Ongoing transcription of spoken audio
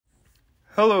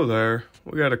Hello there,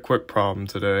 we got a quick problem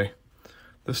today.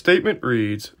 The statement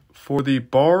reads, for the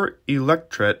bar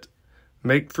electret,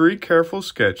 make 3 careful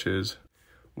sketches,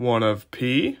 one of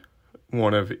P,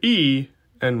 one of E,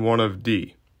 and one of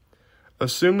D.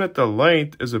 Assume that the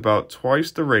length is about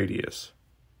twice the radius.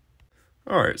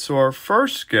 Alright, so our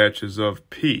first sketch is of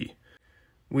P.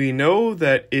 We know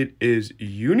that it is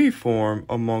uniform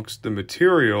amongst the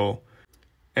material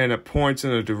and it points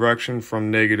in a direction from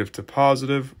negative to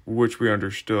positive, which we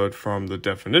understood from the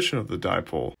definition of the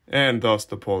dipole, and thus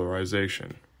the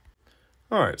polarization.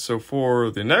 Alright, so for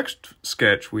the next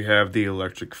sketch, we have the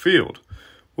electric field,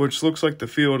 which looks like the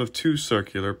field of 2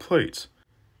 circular plates.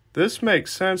 This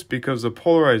makes sense because the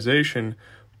polarization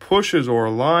pushes or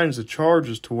aligns the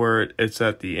charges to where it's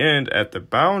at the end, at the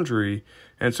boundary,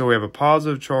 and so we have a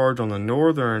positive charge on the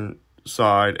northern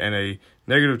side and a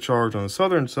negative charge on the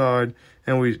southern side,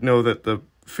 and we know that the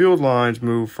field lines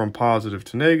move from positive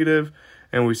to negative,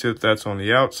 and we see that that's on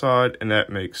the outside, and that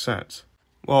makes sense.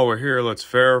 While we're here, let's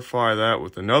verify that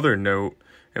with another note,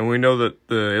 and we know that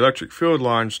the electric field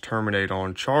lines terminate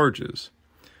on charges.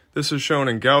 This is shown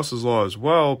in Gauss's law as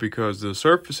well because the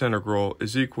surface integral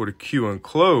is equal to Q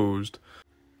enclosed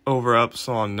over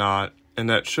epsilon naught, and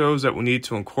that shows that we need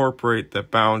to incorporate the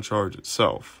bound charge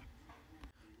itself.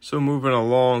 So moving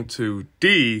along to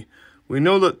D, we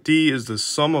know that D is the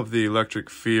sum of the electric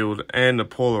field and the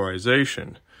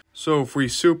polarization. So if we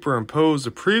superimpose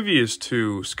the previous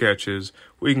 2 sketches,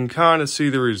 we can kind of see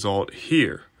the result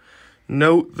here.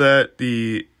 Note that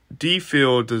the D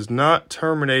field does not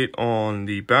terminate on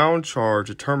the bound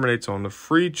charge, it terminates on the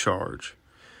free charge.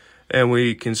 And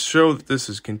we can show that this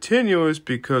is continuous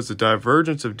because the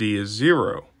divergence of D is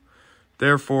 0.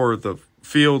 Therefore, the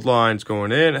field lines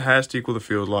going in has to equal the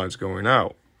field lines going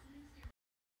out.